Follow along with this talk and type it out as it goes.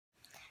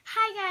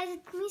Hi guys,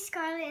 it's me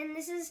Scarlet, and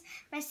this is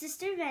my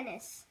sister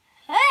Venice.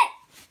 Hey!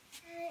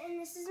 And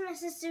this is my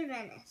sister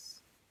Venice.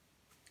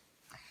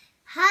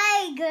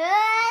 Hi,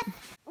 good.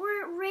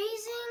 We're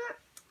raising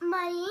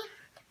money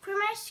for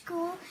my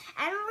school,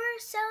 and we're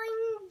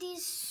selling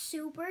these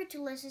super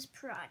delicious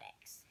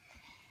products.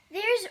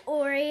 There's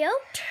Oreo,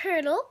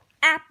 turtle,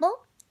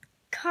 apple,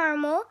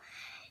 caramel,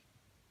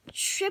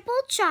 triple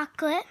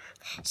chocolate,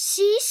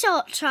 sea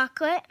salt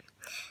chocolate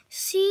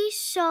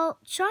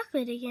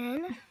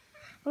again.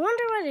 I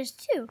wonder why there's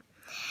two.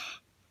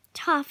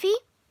 Toffee,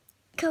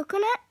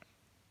 coconut,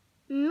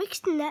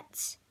 mixed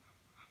nuts,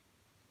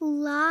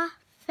 La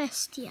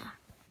Fiesta.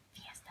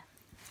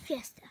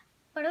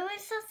 What are we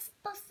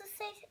supposed to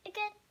say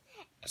again?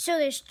 So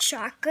there's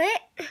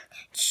chocolate,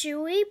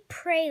 chewy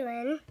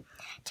praline,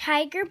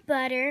 tiger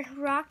butter,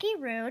 rocky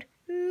road,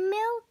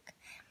 milk,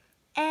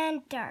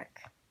 and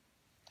dark.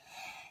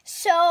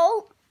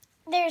 So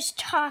there's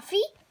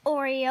toffee,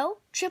 Oreo,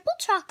 triple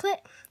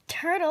chocolate,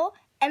 turtle,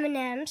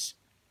 M&Ms,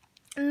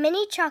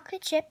 mini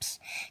chocolate chips,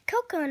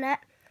 coconut,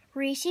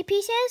 Reese's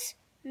Pieces,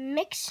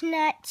 mixed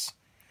nuts,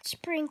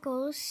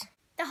 sprinkles.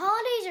 The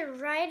holidays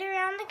are right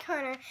around the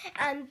corner,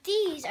 and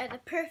these are the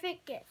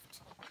perfect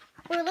gift.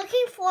 We're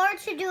looking forward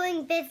to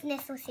doing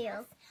business with you.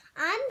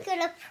 I'm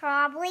gonna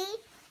probably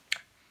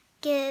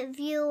give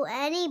you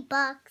any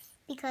bucks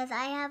because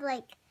I have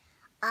like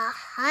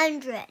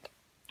 100.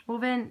 Well,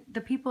 then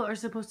the people are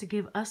supposed to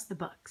give us the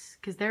bucks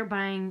because they're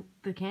buying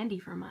the candy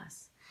from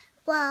us.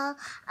 Well,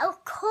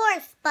 of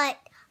course, but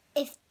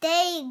if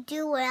they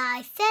do what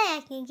I say,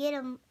 I can give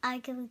them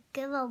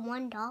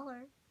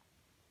 $1.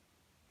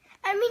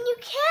 I mean, you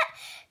can't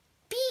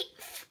beat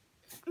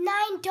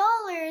 $9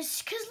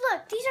 because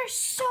look, these are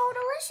so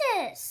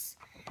delicious,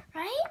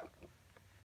 right?